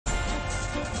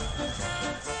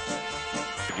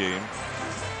game.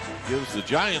 Gives the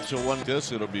Giants a one.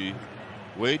 It'll be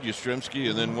Wade Yastrzemski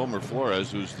and then Wilmer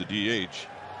Flores, who's the DH.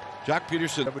 Jock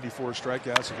Peterson. 74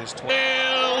 strikeouts against 20.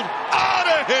 Out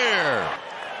of here!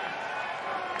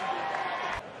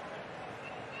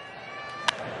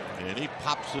 And he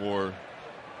pops it for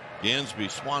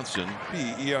Dansby Swanson.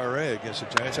 The ERA against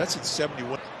the Giants, that's at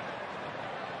 71.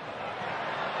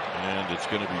 And it's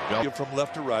going to be Bell. From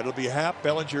left to right, it'll be Happ,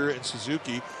 Bellinger, and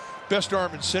Suzuki. Best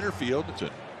arm in center field.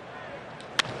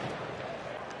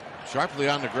 Sharply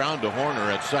on the ground to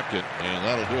Horner at second, and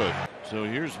that'll do it. So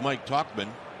here's Mike Tauchman.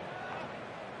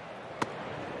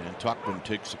 And Tauchman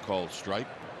takes a called strike.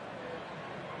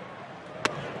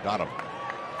 Got him.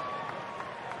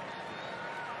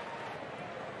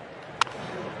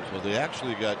 So they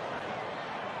actually got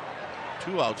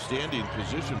two outstanding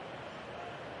positions.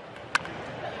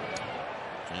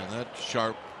 And that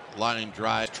sharp line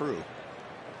drive. True.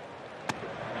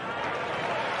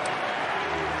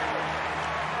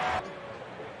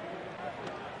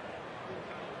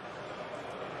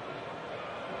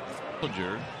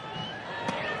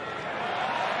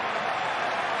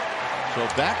 So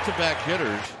back-to-back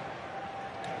hitters.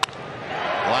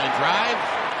 Line drive.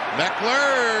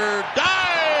 Meckler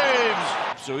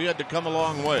dives. So he had to come a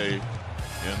long way,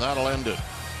 and that'll end it.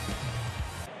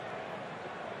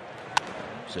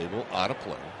 Sable out of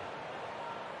play.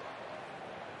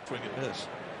 Swing and miss.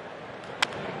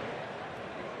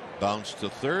 Bounce to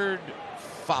third.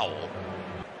 Foul.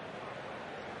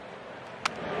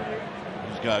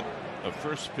 He's got a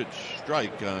first pitch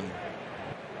strike on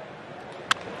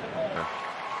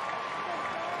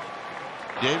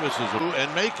Davis is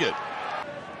and make it.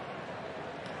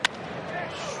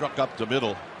 Struck up the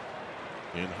middle,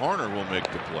 and Horner will make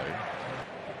the play.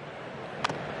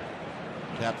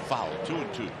 Tap foul,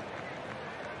 2-2.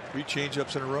 3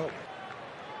 changeups in a row.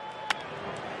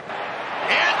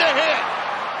 And a hit.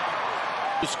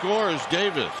 The score is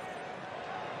Davis.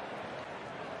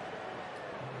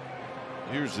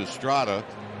 Here's Estrada.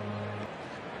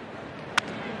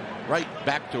 Right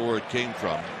back to where it came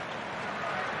from.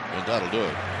 And that'll do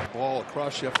it. Ball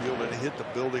across Sheffield and hit the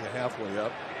building halfway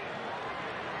up.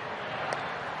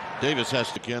 Davis has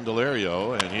to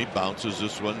Candelario, and he bounces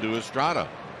this one to Estrada.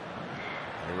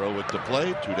 Arrow with the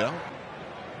play, 2 down.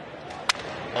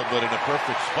 Oh, but in a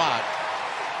perfect spot.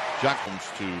 Jock comes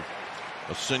to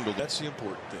a single. That's the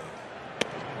important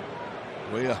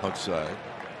thing. Way outside.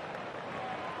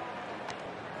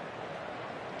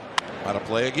 Out of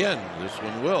play again. This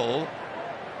one will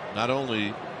not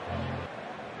only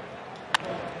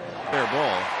fair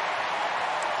ball.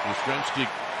 Yastrzemski.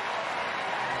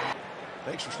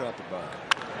 Thanks for stopping by.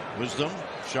 Wisdom,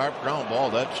 sharp ground ball.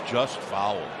 That's just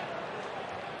foul.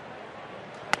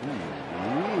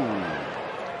 Ooh.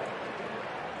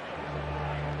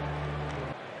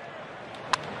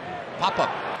 Pop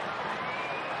up.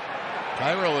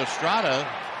 Cairo Estrada.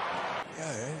 Yeah,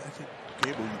 I think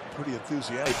Gable pretty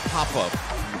enthusiastic. Pop up.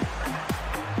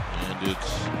 And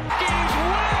it's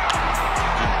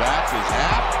back is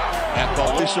Happ at the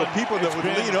line. So people that would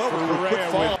lean over would quick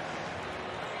fall.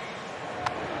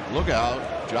 Look out,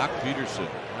 Jock Peterson.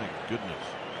 My goodness.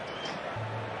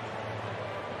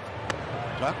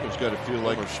 Taco's got to feel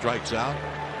like he strikes out.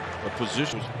 A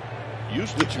position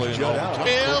used to play all the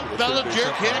time.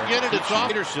 Bellinger can't get it. It's off.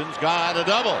 Peterson's got a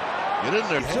double. Get in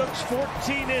there. It took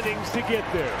 14 innings to get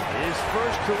there. His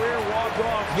first career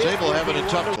walk-off. Sable having a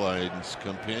tough line's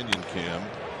companion cam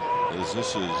as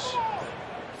this is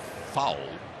foul.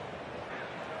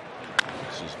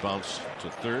 This is bounced to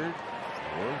third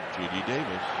for J.D.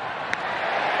 Davis.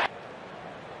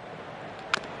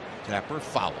 Tapper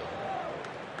foul.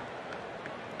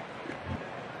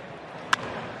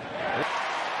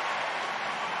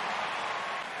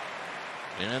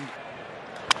 And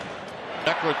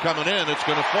Meckler coming in. It's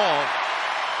going to fall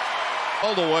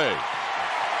all the way.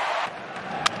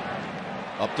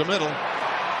 Up the middle.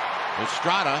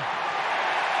 Estrada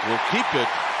will keep it.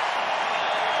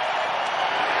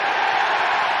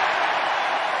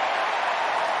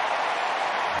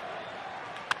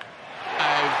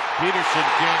 Peterson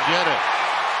can't get it.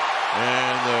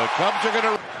 And the Cubs are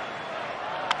going to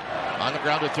on the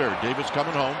ground at third. Davis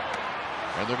coming home.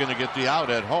 And they're going to get the out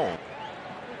at home.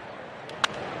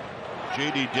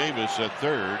 J.D. Davis at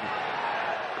third.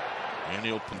 And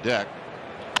he'll deck.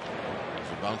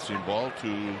 It's a bouncing ball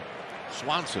to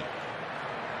Swanson.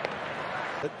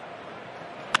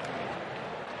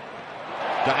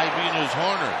 Diving is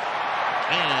Horner.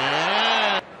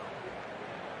 And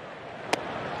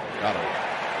got him.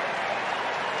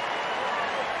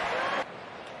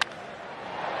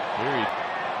 Here he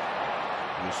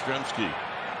Yastrzemski.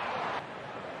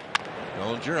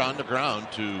 Bellinger on the ground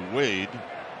to Wade.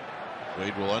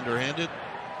 Wade will underhand it.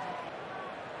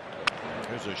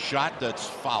 There's a shot that's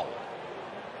foul.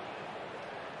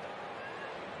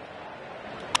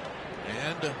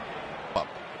 And up.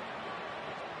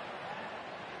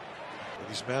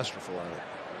 He's masterful at it.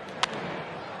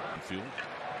 Field.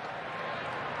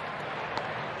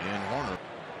 And Horner.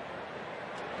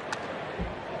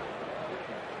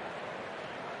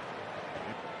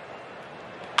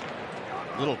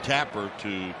 Little tapper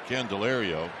to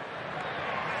Candelario.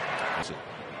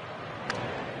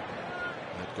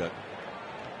 That got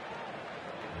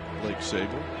Blake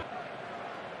Sable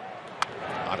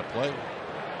out of play,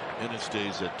 and it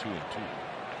stays at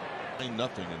 2-2.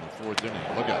 Nothing in the fourth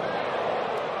inning. Look at it.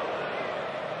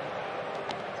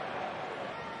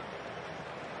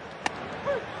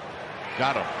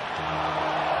 Got him.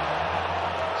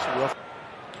 It's a rough.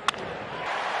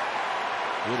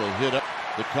 Little hit up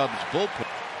the Cubs bullpen.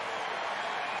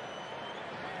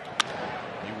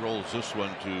 He rolls this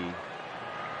one to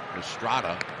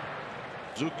Estrada.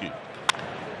 Suzuki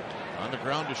on the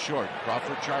ground to short.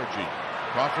 Crawford charging.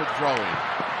 Crawford throwing.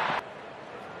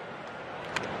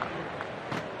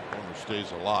 Homer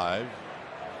stays alive.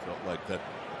 Felt like that.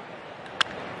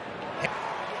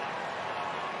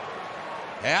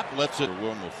 Happ lets it to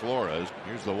Wilmer Flores.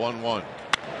 Here's the 1-1.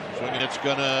 Swinging, it's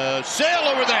gonna sail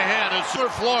over the head of Wilmer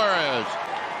Flores.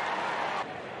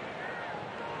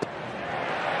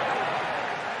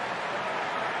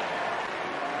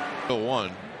 The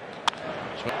 1.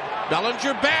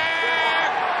 Bellinger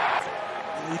back.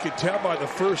 You could tell by the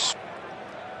first.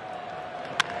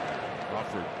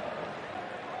 Crawford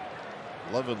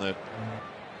loving that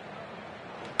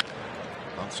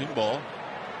bouncing ball.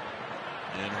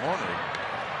 And Horner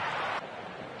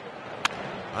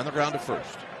on the ground to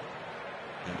first.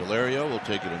 And Delario will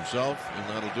take it himself, and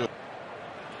that'll do it.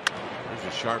 There's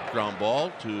a sharp ground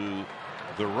ball to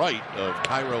the right of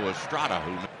Cairo Estrada,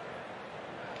 who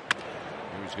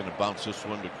he's going to bounce this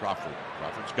one to Crawford.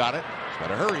 Crawford's got it. He's got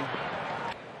to hurry.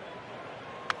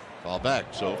 Fall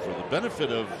back. So for the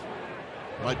benefit of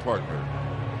my partner,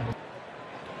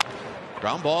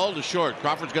 ground ball to short.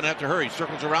 Crawford's going to have to hurry.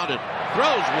 Circles around it.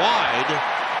 Throws wide.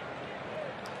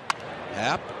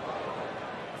 Happ.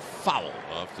 Foul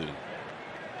off the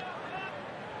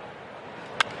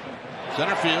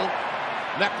center field.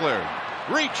 Meckler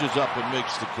reaches up and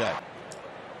makes the catch.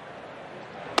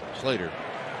 Slater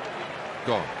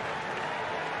gone.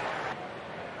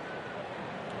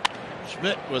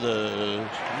 Schmidt with a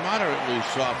moderately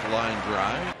soft line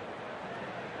drive.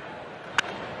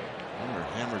 Homer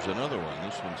hammers another one.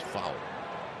 This one's foul.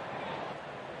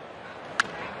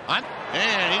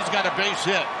 And he's got a base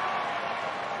hit.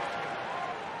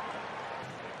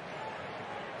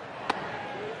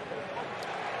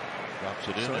 Drops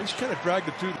it in. So he's kind of dragged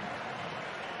it through.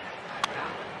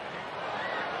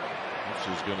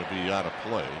 This is going to be out of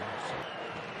play. So.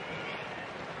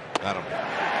 Got him.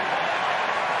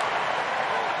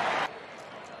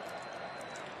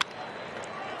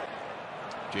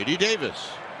 J.D.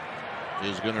 Davis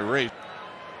is going to race.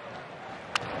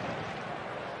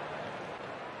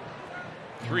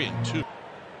 3-2.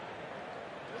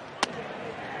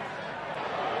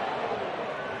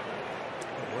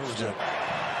 Where was that?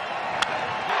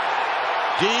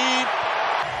 Deep.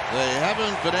 They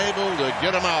haven't been able to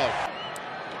get him out.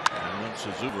 And once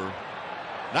it's over.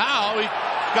 Now he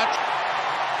got.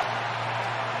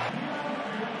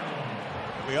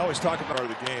 We always talk about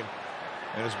the game,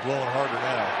 and it's blowing harder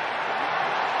now.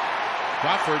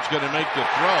 Crawford's going to make the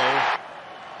throw.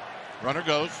 Runner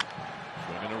goes.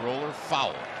 Swinging a roller,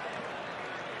 foul.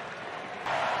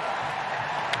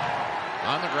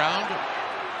 On the ground.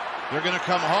 They're going to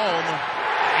come home.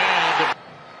 And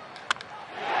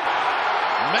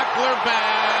Meckler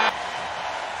back.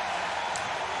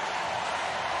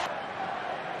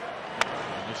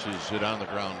 And this is hit on the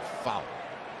ground, foul.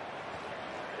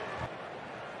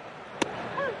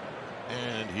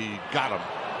 And he got him.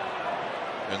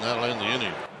 And that'll end the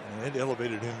inning. And it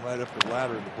elevated him right up the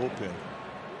ladder in the bullpen.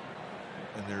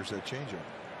 And there's that changeup.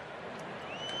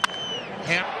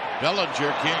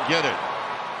 Bellinger can't get it.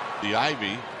 The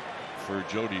Ivy for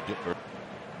Jody Dipper.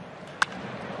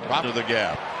 Out of the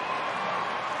gap.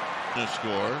 To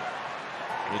score.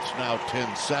 It's now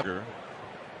 10-7.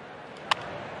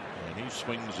 And he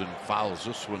swings and fouls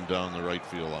this one down the right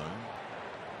field line.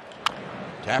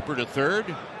 Tapper to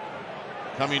third.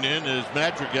 Coming in is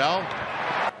Madrigal.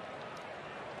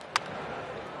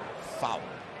 Foul.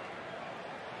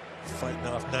 Fighting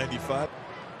off 95.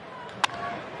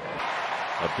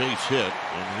 A base hit,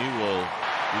 and he will,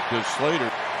 because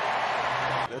Slater.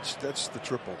 That's the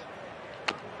triple.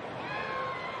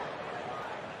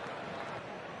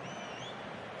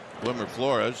 Wilmer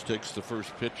Flores takes the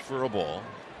first pitch for a ball.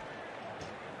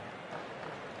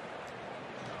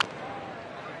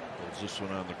 Pulls this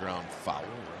one on the ground foul.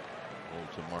 Roll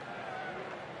to Mark.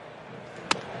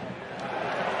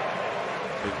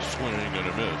 Big swing and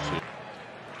a miss.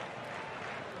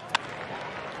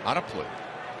 On a play.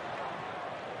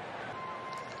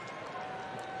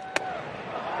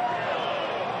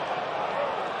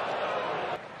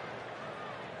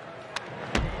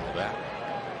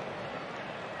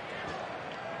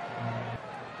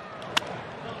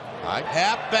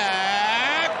 Hap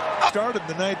back. Started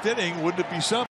the ninth inning. Wouldn't it be something?